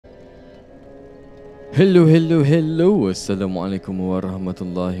Hello. Assalamualaikum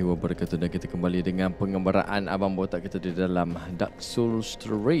warahmatullahi wabarakatuh. Dan kita kembali dengan pengembaraan Abang Botak kita di dalam Dark Souls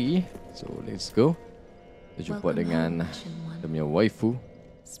 3. So let's go. Kita jumpa dengan dia punya waifu.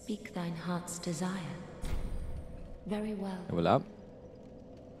 Speak thine heart's desire. Very well. Level up.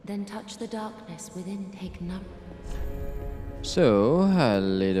 Then touch the darkness within, take none. So a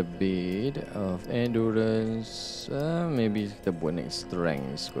little bit of endurance. Maybe kita buat next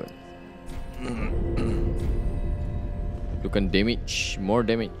strength kot. Bukan damage,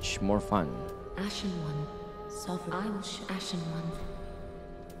 more fun. Ashen One, sovereign, I will Ashen One.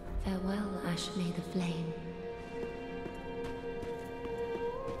 Farewell, Ash, may the flame.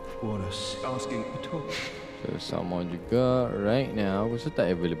 What us asking to talk? So sama juga right now. Aku rasa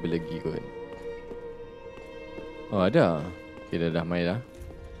tak available lagi kot. Oh ada. Okay, dah main dah.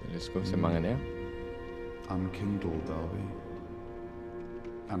 Let's go semangat ya. Unkindled are we,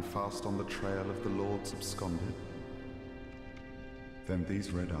 and fast on the trail of the Lords absconded. Then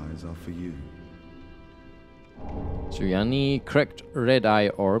these red eyes are for you. So yang ni cracked red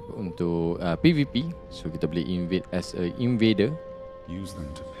eye orb untuk PvP. So kita boleh invade as a invader. Use them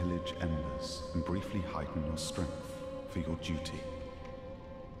to pillage embers and briefly heighten your strength for your duty.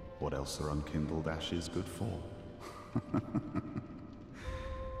 What else are unkindled ashes good for?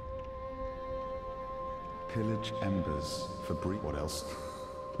 Pillage embers for brief. What else?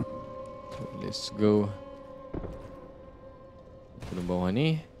 So let's go. Turun bawah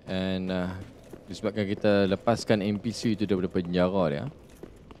ni. And disebabkan kita lepaskan NPC itu daripada penjara dia,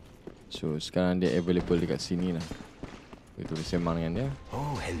 so sekarang dia available dekat sini lah. Kita boleh sembang dengan dia.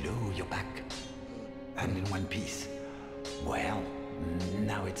 Oh, hello, you're back. And in one piece. Well,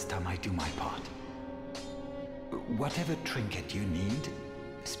 now it's time I do my part. Whatever trinket you need,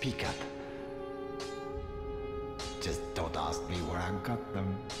 speak up. Just don't ask me where I got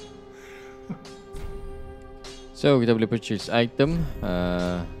them. So kita boleh purchase item,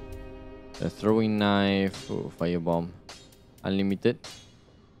 a throwing knife, firebomb, unlimited.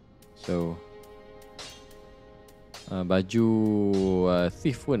 So baju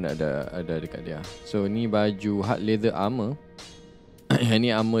thief pun ada dekat dia. So ni baju hard leather armor. Yang ni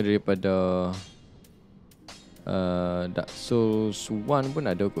armor daripada Dark Souls 1 pun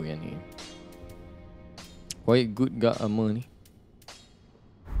ada kot yang ni. Quite good gak armor ni.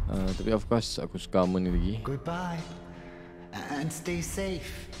 Tapi of course aku suka armor ni lagi. Goodbye. And stay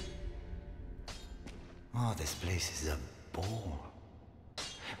safe. Oh, this place is a bore.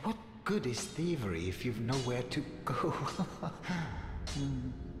 What good is thievery if you've nowhere to go?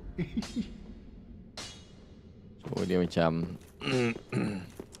 So dia macam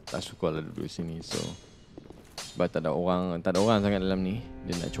tak suka lah duduk sini. So sebab tak ada orang sangat dalam ni,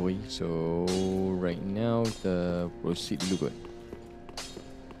 dia nak curi. So right now kita proceed dulu kot.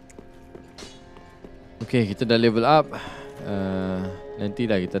 Okay, kita dah level up.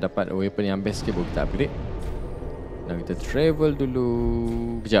 Nantilah kita dapat weapon yang best sikit baru kita upgrade. Now kita travel dulu.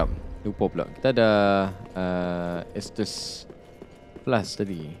 Kejap, lupa pula. Kita ada Estus Plus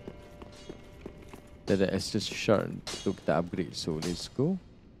tadi. Kita ada Estus Shard untuk kita upgrade. So let's go.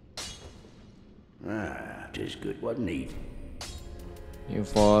 Tis good, wasn't it?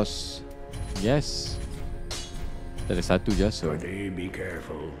 Enforce. Yes. Kita ada satu je, so Be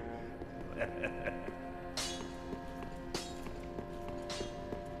careful.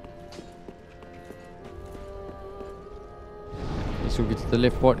 so kita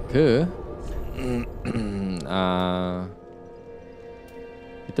teleport ke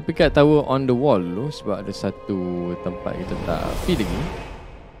kita pergi kat tower on the wall dulu sebab ada satu tempat kita tak pergi lagi.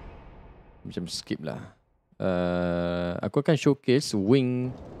 Macam skip lah. Aku akan showcase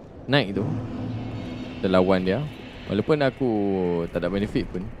wing knight tu, kita lawan dia. Walaupun aku tak ada benefit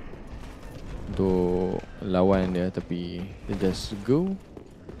pun untuk lawan dia, tapi kita just go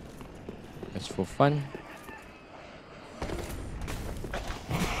just for fun.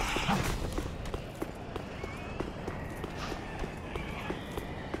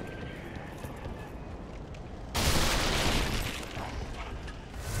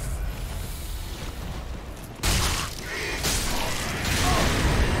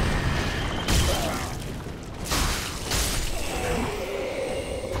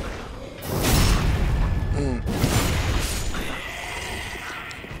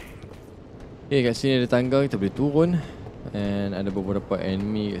 Okay, kat sini ada tangga, kita boleh turun. And ada beberapa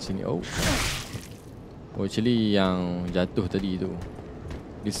enemy kat sini. Oh, actually yang jatuh tadi tu,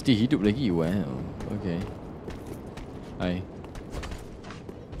 dia still hidup lagi. Wow, okay. Hai.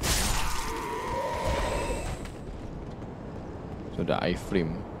 So ada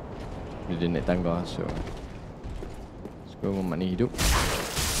iframe bila dia naik tangga. So sekarang maknanya hidup.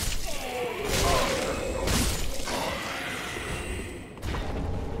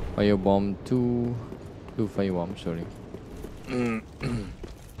 Firebomb 2 firebomb, sorry.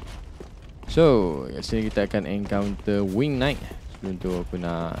 So, kat sini kita akan encounter Wing Knight. Sebelum tu aku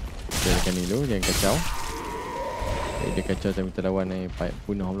nak carikan ni dulu, jangan kacau. Dia kacau time kita lawan ni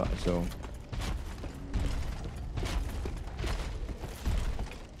Penuh pula. So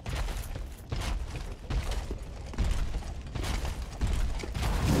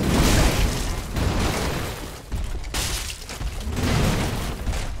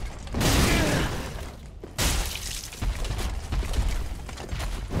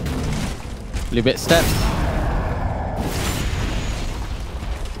boleh backstab.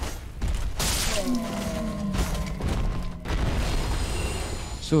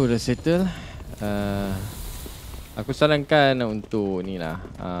 So dah settle. Aku sarankan untuk ni lah,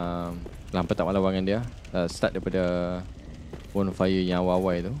 lambat tak lawan dengan dia. Start daripada bonfire yang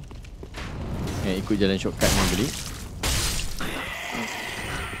awal-awal tu, ikut jalan shortcut ni beli.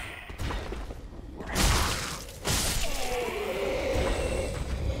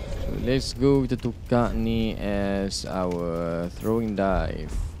 So let's go, kita tukar ni as our throwing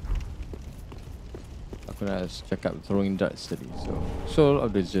dive. Aku nak cakap throwing darts tadi. So Soul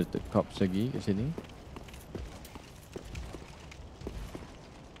of the Deserted Corpse lagi kat sini.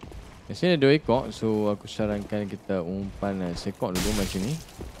 Kat sini ada 2 ekor. So aku sarankan kita umpan sekok dulu macam ni.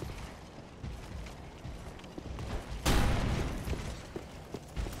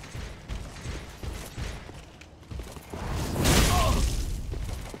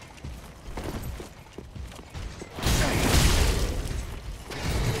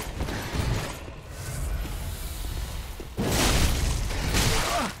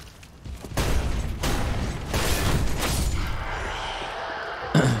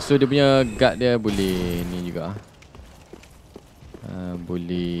 So dia punya guard dia boleh ni juga.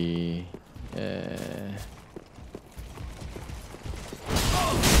 Boleh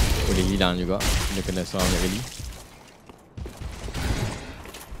boleh hilang juga. Dia kena serang banyak kali.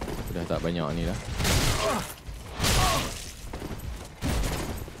 Dah tak banyak ni dah.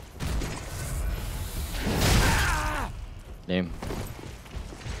 Damn.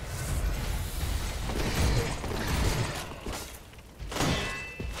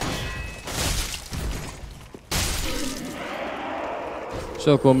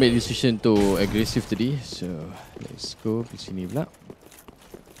 So aku ambil decision tu aggressive tadi. So let's go ke sini pula.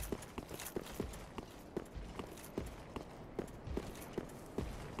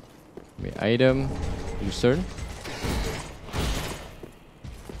 Ambil item, Lucerne.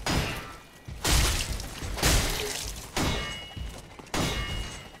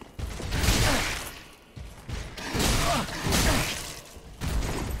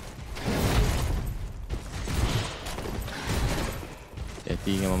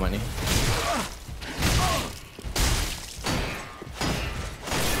 Hati dengan mamat ni.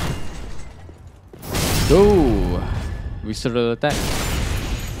 Go! Visceral attack.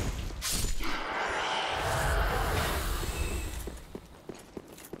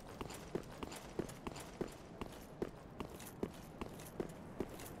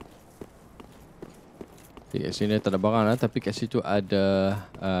 Okay, kat sini tak ada barang lah, tapi kat situ ada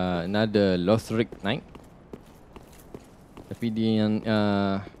another Lothric Knight. Tapi dia yang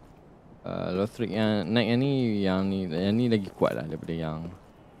Lothric yang Knight yang ni lagi kuat lah daripada yang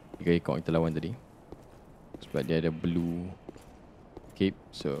 3 ekor kita lawan tadi. Sebab dia ada blue cape.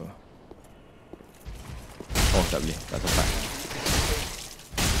 So oh tak boleh, tak tepat.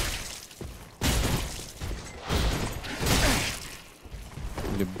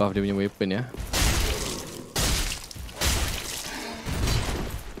 Boleh buff dia punya weapon ya.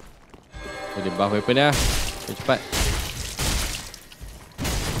 Boleh buff weapon dia. Cepat.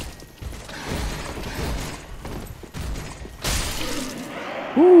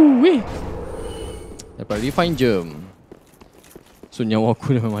 Wih. Dapat refine gem. So nyawa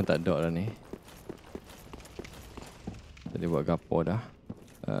aku dah memang tak ada lah ni. Tadi buat gapo dah.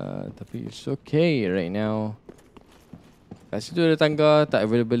 Tapi it's okay right now. Kat situ ada tangga, tak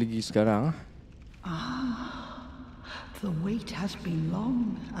available lagi sekarang. The wait has been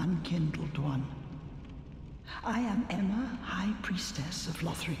long, unkindled one. I am Emma, High Priestess of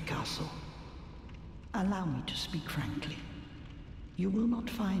Lothric Castle. Allow me to speak frankly. You will not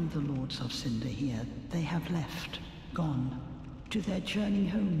find the Lords of Cinder here. They have left, gone, to their journey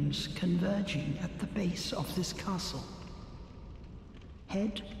homes converging at the base of this castle.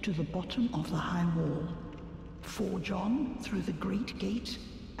 Head to the bottom of the high wall, forge on through the great gate,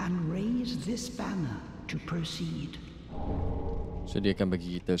 and raise this banner to proceed. So dia akan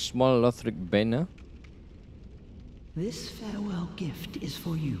bagi kita small Lothric banner. This farewell gift is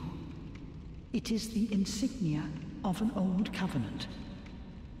for you. It is the insignia of an old covenant.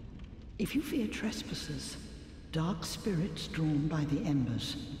 If you fear trespassers, dark spirits drawn by the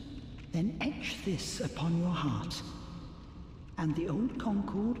embers, then etch this upon your heart, and the old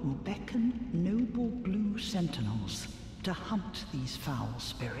Concord will beckon noble blue sentinels to hunt these foul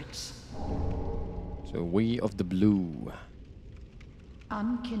spirits. So, Way of the Blue.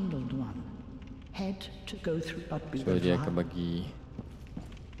 Unkindled one, head to go through Budby. So, dia akan bagi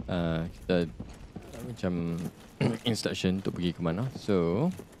kita macam instruction untuk pergi ke mana.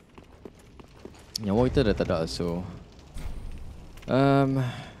 So, nyawa kita dah tak ada. So,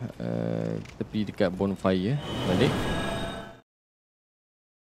 kita pergi dekat bonfire balik.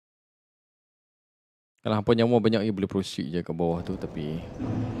 Kalau hampa nyawa banyak, boleh proceed je ke bawah tu. Tapi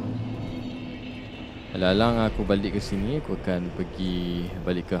alang-alang aku balik ke sini, aku akan pergi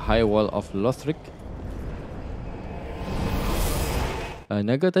balik ke High Wall of Lothric.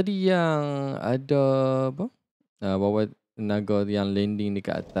 Naga tadi yang ada apa? Bawa naga yang landing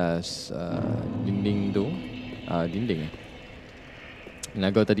dekat atas dinding tu. Dinding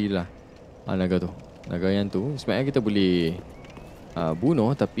naga tadi lah. Naga tu. Naga yang tu sebenarnya kita boleh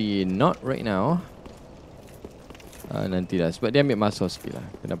bunuh, tapi not right now. Nantilah, sebab dia ambil masa sikit lah.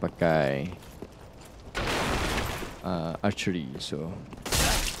 Kena pakai archery. So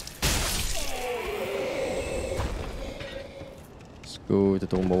let's go. Kita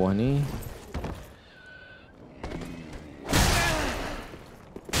turun bawah ni.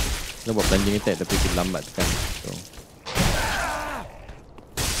 Kita buat plunging attack tapi kita lambat tekan. So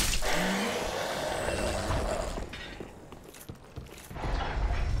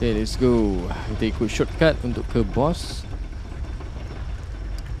okay, let's go. Kita ikut shortcut untuk ke boss.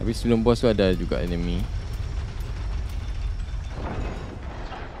 Tapi sebelum boss tu ada juga enemy.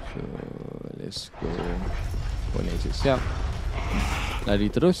 So let's go. Connect siap.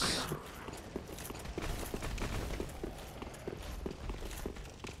 Lari terus.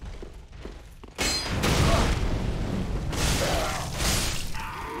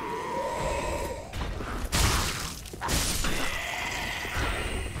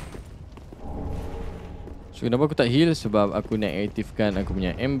 So, kenapa aku tak heal? Sebab aku nak aktifkan aku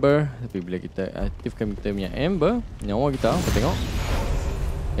punya Ember. Tapi bila kita aktifkan kita punya Ember, nyawa kita, kau tengok,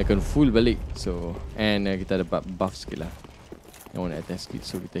 dia akan full balik. So, and kita dapat buff sikit lah. Nyawa nak attack sikit.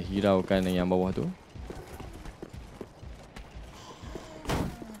 So, kita hiraukan yang bawah tu.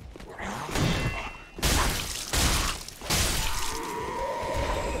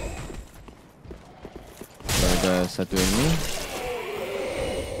 So, ada satu enemy.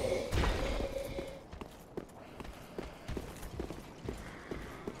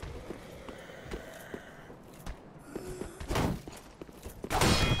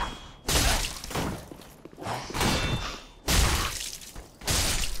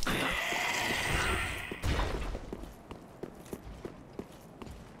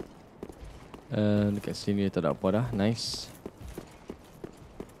 Dekat sini tak ada apa dah. Nice.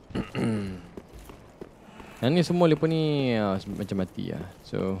 Yang ni semua lepas ni macam mati lah.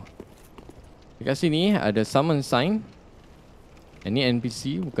 So dekat sini ada summon sign. Yang ni NPC,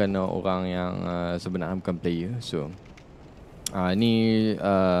 bukan orang yang sebenarnya, bukan player. So ni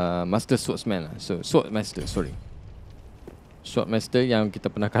Master Swordsman lah. So Sword Master, sorry, Sword Master yang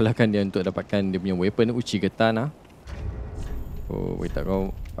kita pernah kalahkan dia untuk dapatkan dia punya weapon Uchi Katana. Oh, beritahu kau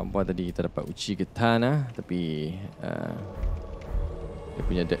kampung tadi kita dapat Uchi Katana, tapi dia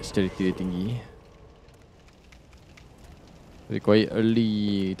punya dexterity dia tinggi. Jadi quite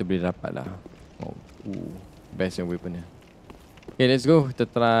early kita boleh dapat lah. Best yang weapon dia. Okay, let's go. Kita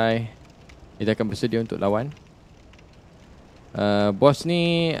try. Kita akan bersedia untuk lawan. Boss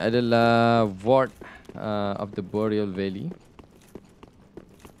ni adalah Vordt of the Boreal Valley.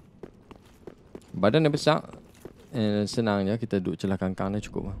 Badan dia besar. Senang je, kita duduk celah kangkang dah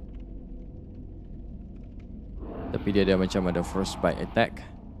cukup. Tapi dia ada macam ada frostbite attack.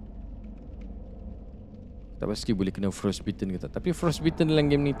 Tak pasti boleh kena frostbitten ke tak. Tapi frostbitten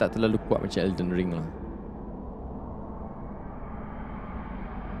dalam game ni tak terlalu kuat macam Elden Ring lah.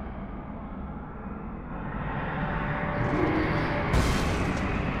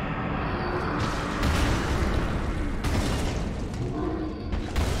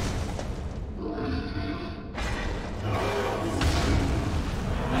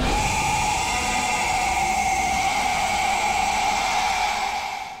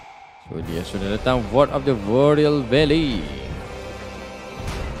 Dia sudah datang, Vordt of the Boreal Valley.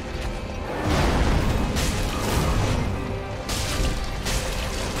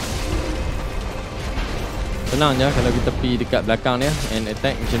 Senang je kalau kita pergi dekat belakang dia and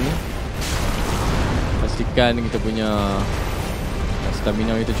attack macam ni. Pastikan kita punya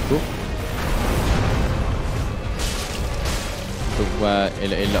stamina kita cukup. So untuk buat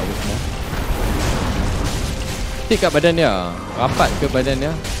elok-elok apa semua. Tik kat badan dia. Rapat ke badan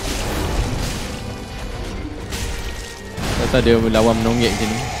dia. Kata dia lawan menonggek macam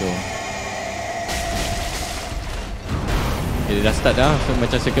ni. So okay, dia dah start dah. So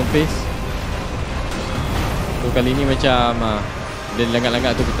macam second phase. So kali ni macam dia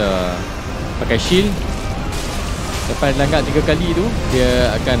langgar-langgar tu kita pakai shield. Lepas langgar 3 kali tu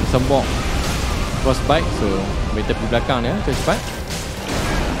dia akan sembok frostbite. So kita pergi belakang dia cepat.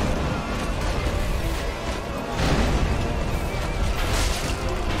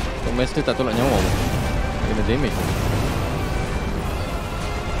 So master tak tolak nyawa pun. Kena damage pun.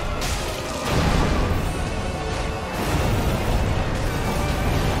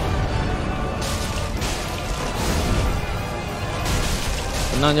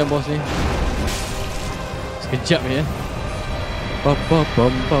 Senang je bos ni. Sekejap je.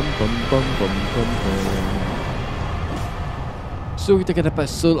 So kita akan dapat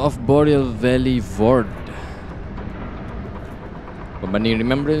Soul of Boreal Valley Vordt. Pembanding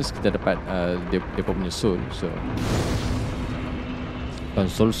Remembrance kita dapat dia punya soul. So bukan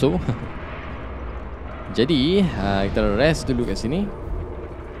soul. Jadi kita rest dulu kat sini.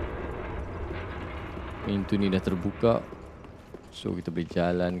 Pintu ni dah terbuka. So kita boleh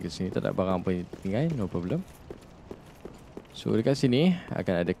jalan ke sini. Tak ada barang apa yang tinggal. No problem. So dekat sini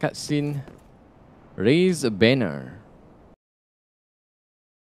akan ada cutscene Raise a Banner.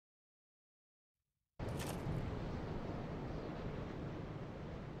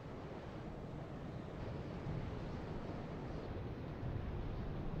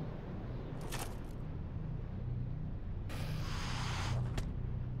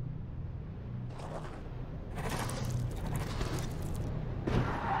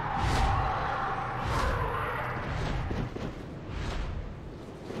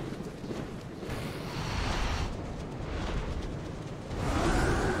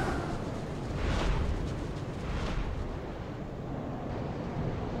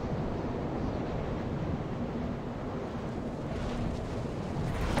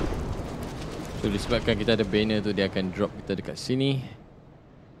 So disebabkan kita ada banner tu, dia akan drop kita dekat sini.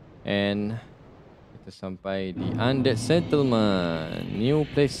 And kita sampai di Undead Settlement, New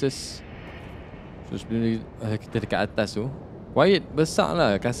Places. So sebelum ni kita dekat atas tu, quiet besar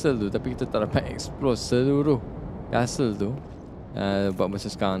lah castle tu, tapi kita tak dapat explore seluruh castle tu buat masa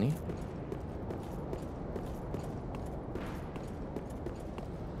sekarang ni.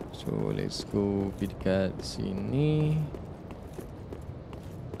 So let's go pergi dekat sini.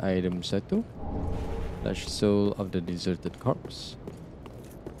 Item 1, Lush Soul of the Deserted Corpse.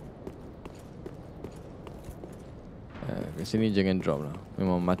 Kat sini jangan drop lah,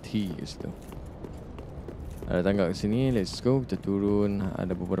 memang mati kat situ. Ada tangga kat sini, let's go. Kita turun,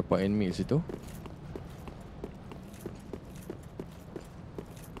 ada beberapa enemy kat situ.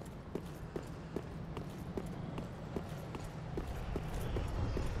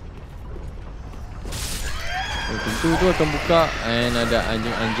 Pintu tu akan buka and ada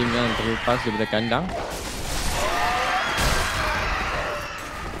anjing-anjing yang terlepas daripada kandang.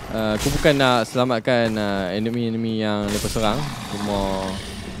 Aku bukan nak selamatkan enemy-enemy yang lepas serang. Cuma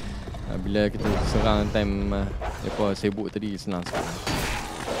bila kita serang time lepas sibuk tadi, senang sekali.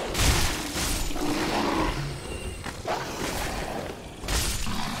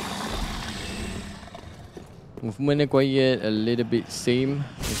 Movement dia quiet, a little bit same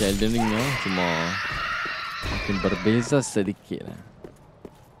macam Elden Ring nya, cuma mungkin berbeza sedikit lah.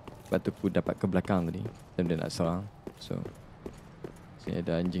 Sebab tu aku dapat ke belakang tadi dan dia nak serang. So sini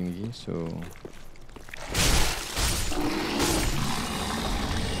ada anjing lagi. So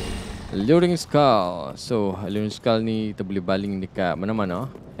Alluring Skull. So Alluring Skull ni kita boleh baling dekat mana-mana.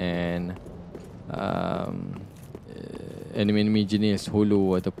 And enemy-enemy jenis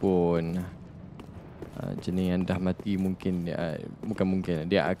hollow ataupun jenis yang dah mati, mungkin bukan mungkin,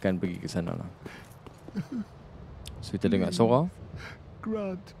 dia akan pergi ke sana lah. So kita dengar suara.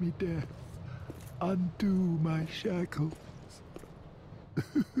 Grant me death. Undo my shackles.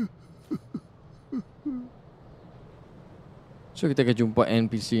 So kita akan jumpa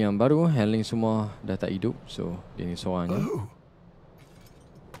NPC yang baru. Handling semua dah tak hidup. So dia ni suaranya.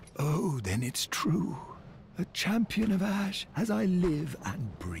 Oh, then it's true. A champion of Ash as I live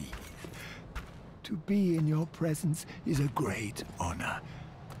and breathe. To be in your presence is a great honor.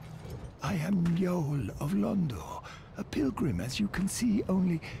 I am Yol of Londor, a pilgrim as you can see,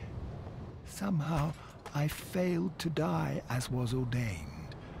 only somehow I failed to die as was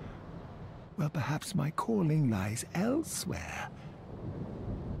ordained. Well, perhaps my calling lies elsewhere.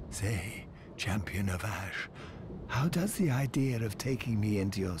 Say, champion of Ash, how does the idea of taking me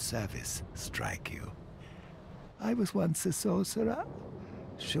into your service strike you? I was once a sorcerer.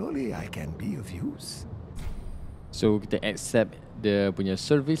 Surely I can be of use. So kita accept dia punya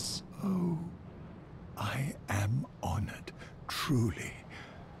service. Oh, I am honored, truly.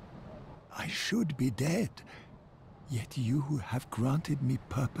 I should be dead, yet you have granted me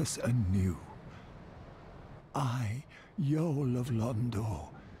purpose anew. I, Yol of Londor,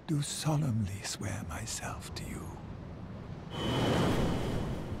 do solemnly swear myself to you.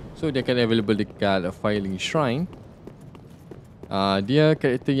 So dia akan available dekat Filing Shrine. Dia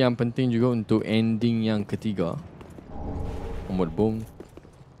karakter yang penting juga untuk ending yang ketiga. Omod Boom.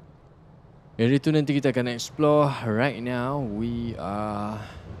 Dari itu nanti kita akan explore. Right now we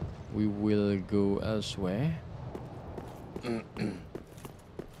will go elsewhere.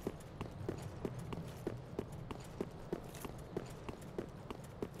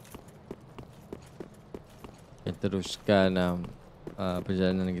 Kita teruskan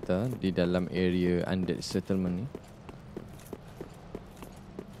perjalanan kita di dalam area Undead Settlement ni.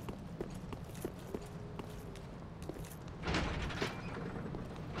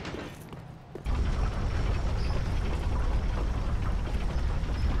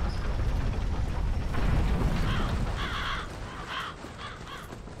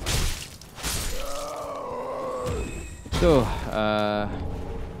 So,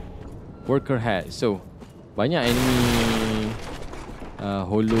 worker hat. So, banyak enemy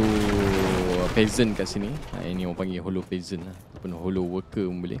holo peasant kat sini. Ini orang panggil holo peasant lah, ataupun holo worker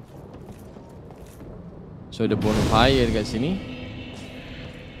pun boleh. So, ada bonfire dekat sini.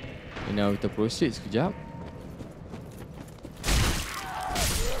 And now kita proceed sekejap.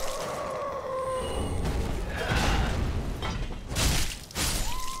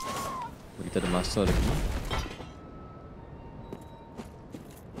 Kita ada masa lagi.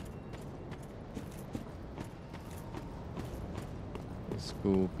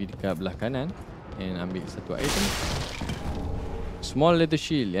 Aku pergi dekat belah kanan and ambil satu item. Small leather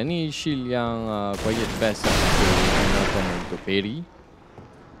shield. Yang ni shield yang quiet best lah untuk parry.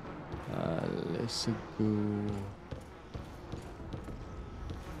 Let's go.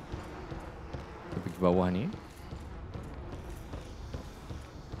 Kita pergi bawah ni.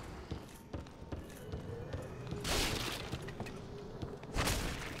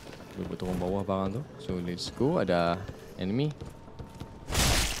 Cuba turun bawah barang tu. So let's go. Ada enemy.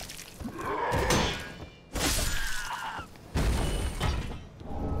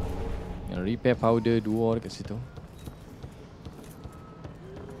 Repair powder 2 dekat situ.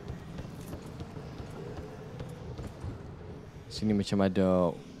 Sini macam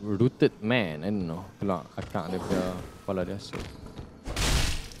ada rooted man. I don't know. Keluar akak daripada kepala dia. So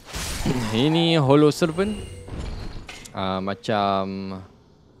ini hollow servant. Macam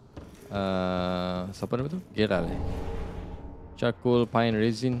siapa nama tu? Geralt. Charcoal pine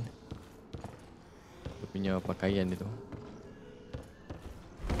resin. Dia punya pakaian dia tu.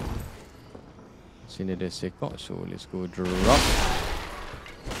 Sini ada sekok, so let's go drop.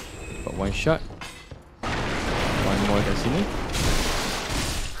 Got one shot. One more kat sini.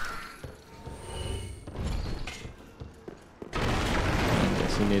 Dan kat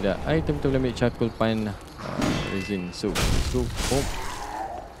sini ada item, kita boleh ambil charcoal pine resin. So let's go. Oh,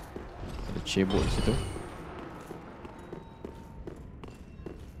 ada cebok di situ.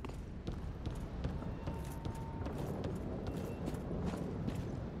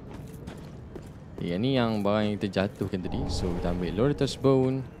 Yang ni yang barang yang kita jatuhkan tadi. So kita ambil Loretta's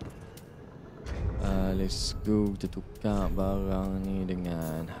Bone. Let's go. Kita tukar barang ni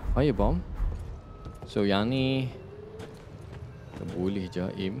dengan Firebomb. So yang ni kita boleh je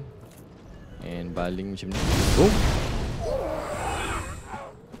aim and baling macam ni. Boom.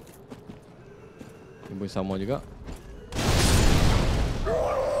 Ini pun sama juga.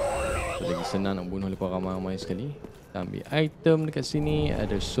 So, lagi senang nak bunuh lepas ramai-ramai sekali. Kita ambil item dekat sini.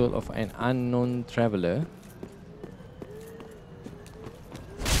 Ada Soul of an Unknown Traveler.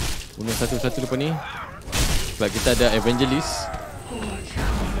 Bunuh satu-satu lepas ni. Sebab kita ada Evangelist.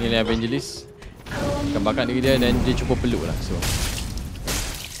 Ini lah Evangelist. Akan bakar diri dia dan dia cuba peluk lah. So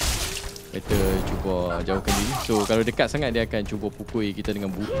kita cuba jauhkan diri. So kalau dekat sangat dia akan cuba pukul kita dengan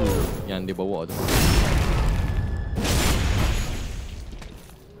buku yang dia bawa tu.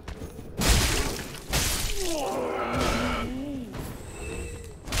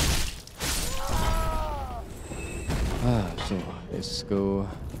 So let's go.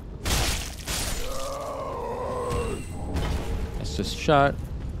 Let's just shot.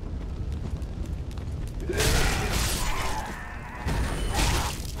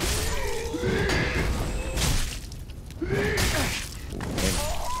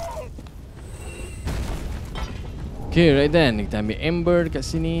 Okay, Okay, right then. Kita ambil Ember dekat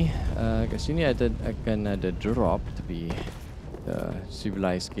sini. Kat sini akan ada drop. Tapi kita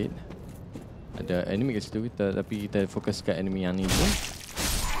civilize sikit. Ada enemy kat situ. Tapi kita fokus kat enemy yang ni dulu.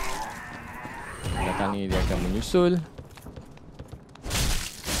 Belakang ni dia akan menyusul.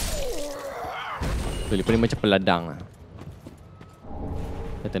 So, lepas ni macam peladang lah.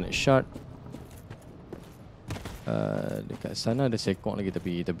 Kita nak shot. Dekat sana ada sekok lagi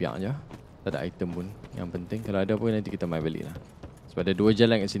tapi kita biar je. Tak ada item pun. Yang penting kalau ada pun nanti kita main balik lah. Sebab ada 2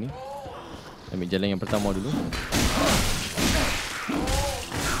 jalan kat sini. Ambil jalan yang pertama dulu.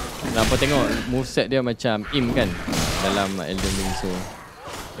 Nampak tengok moveset dia macam Im kan dalam Elden Ring. So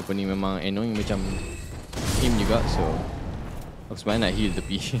lepas ni memang annoying macam Im juga. So aku sebenarnya nak heal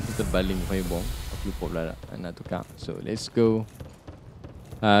tapi terbaling firebomb. Aku lupa pula nak tukar. So let's go.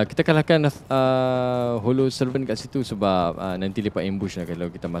 Kita kalahkan Hollow Servant kat situ sebab nanti lepas ambush lah kalau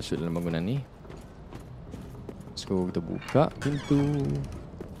kita masuk dalam bangunan ni. So kita buka pintu.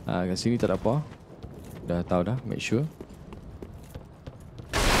 Kat sini tak ada apa. Dah tahu dah, make sure.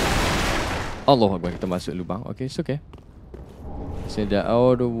 Allahuakbar, kita masuk lubang. Okay, it's okay. Kat sini ada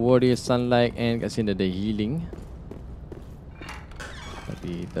the warrior sunlight and kat sini ada healing.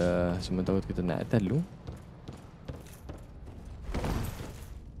 Tapi kita sementara kita nak atas dulu.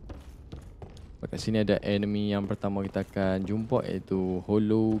 Kat sini ada enemy yang pertama kita akan jumpa iaitu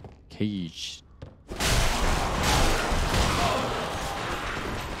Hollow Cage.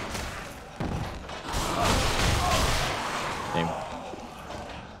 Damn.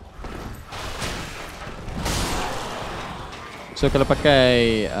 So kalau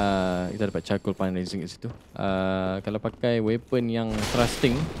pakai kita dapat charcoal pan rising kat situ. Kalau pakai weapon yang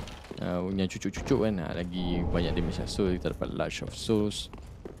thrusting yang cucuk-cucuk kan lagi banyak damage lah. So kita dapat Large of Souls.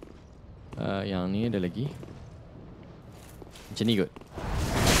 Yang ni ada lagi. Macam ni kot.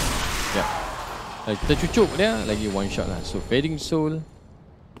 Ya. Kita cucuk dia lagi one shot lah. So Fading Soul.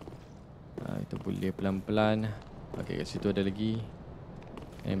 Kita boleh pelan-pelan. Okay, kat situ ada lagi.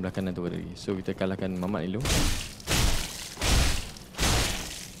 And belakang tu ada lagi. So kita kalahkan Mamat dulu.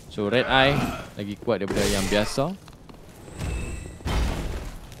 So Red Eye lagi kuat daripada yang biasa.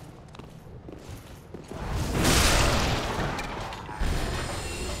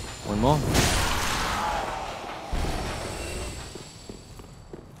 One more.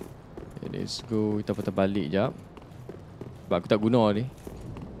 Okay, let's go. Kita patah balik jap. Sebab aku tak guna ni.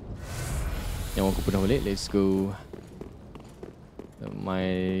 Yang aku pernah balik. Let's go.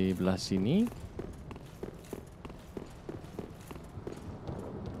 My belah sini.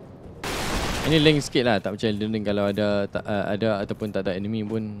 Ini link sikit lah. Tak macam Elden Ring. Kalau ada ataupun tak ada enemy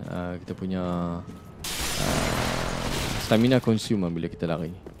pun kita punya stamina consume bila kita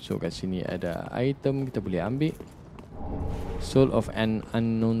lari. So kat sini ada item kita boleh ambil. Soul of an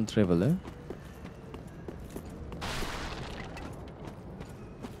Unknown Traveler.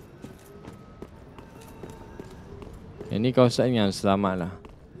 Yang ni kawasan yang selamat lah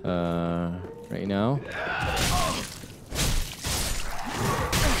right now.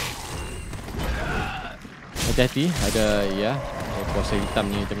 Hati-hati, ada ya kuasa hitam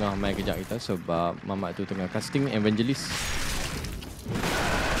ni tengah main kejap kita sebab Mamat tu tengah casting Evangelist.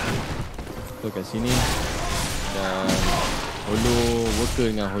 So kat sini ada Hollow Worker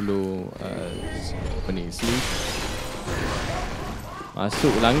dengan Hollow apa ni, Sleeve.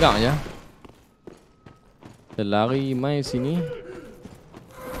 Masuk langgar je. Kita lari mai sini.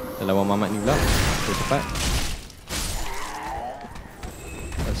 Kita lawan Mamat ni pula. So cepat.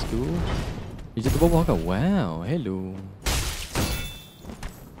 Lepas tu dia jatuh bawah kan? Wow, hello.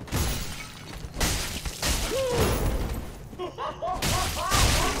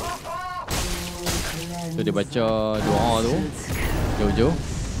 So dia baca doa tu jauh-jauh.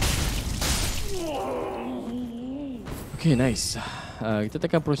 Okay, nice. Kita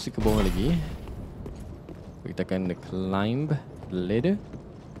takkan proceed ke bawah lagi. Kita akan climb the ladder.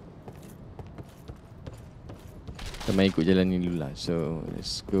 Kita main ikut jalan ni dulu lah. So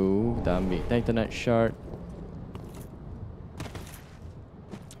let's go. Kita ambil Titanite Shard.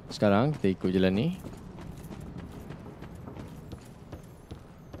 Sekarang kita ikut jalan ni.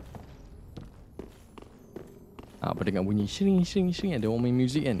 Apa dengar bunyi shring. Ada orang main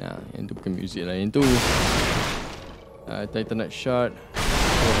music kan. Yang tu bukan music lah. Yang tu Titanite Shard.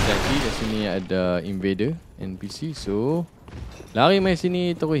 Hati-hati. Kat sini ada Invader NPC. So lari main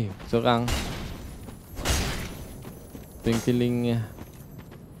sini terus seorang. Twinkling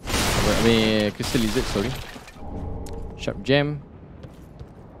Crystal Lizard, sorry. Sharp Gem.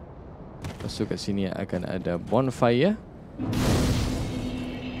 Lepas tu kat sini akan ada Bonfire.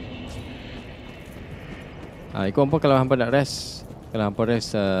 Ikut hampa kalau hampa nak rest. Kalau hampa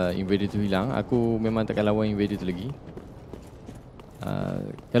rest Invader tu hilang. Aku memang takkan lawan Invader tu lagi.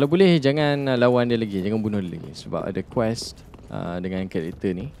 Kalau boleh jangan lawan dia lagi, jangan bunuh dia lagi. Sebab ada quest dengan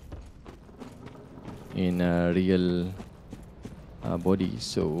karakter ni in real body.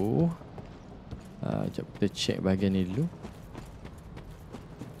 So sekejap kita check bahagian ni dulu.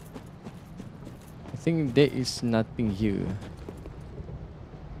 I think there is nothing here.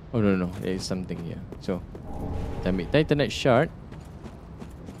 Oh no, there is something here. So kita ambil Titanite shard.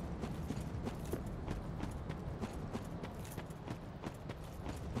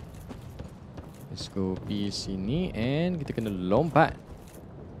 Let's go pergi sini and kita kena lompat.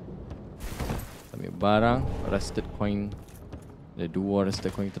 Ambil barang, rusted coin. Ada 2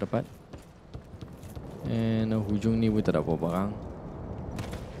 rusted coin kita dapat. And hujung ni pun tak ada apa barang.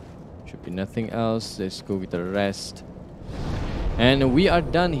 Should be nothing else. Let's go, kita rest. And we are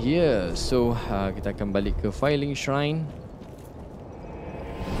done here. So kita akan balik ke filing shrine.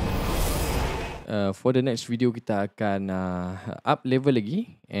 For the next video kita akan up level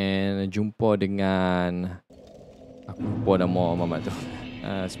lagi and jumpa dengan, aku lupa nama mamat tu.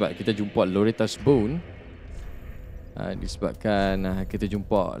 Sebab kita jumpa Loretta's Bone. Disebabkan kita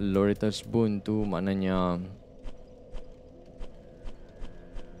jumpa Loretta's Bone tu, maknanya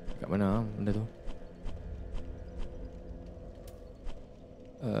kat mana benda tu?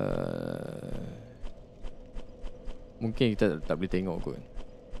 Mungkin kita tak boleh tengok kot.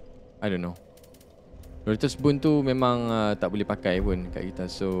 I don't know. Loretta's Bone tu memang tak boleh pakai pun kat kita.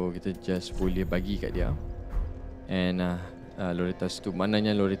 So kita just boleh bagi kat dia. And Loretta's tu,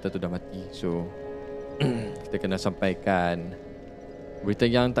 maknanya Loretta tu dah mati. So kita kena sampaikan berita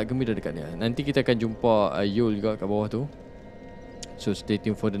yang tak gembira dekat dia. Nanti kita akan jumpa Yul juga kat bawah tu. So stay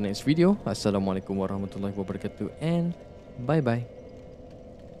tuned for the next video. Assalamualaikum warahmatullahi wabarakatuh and bye bye.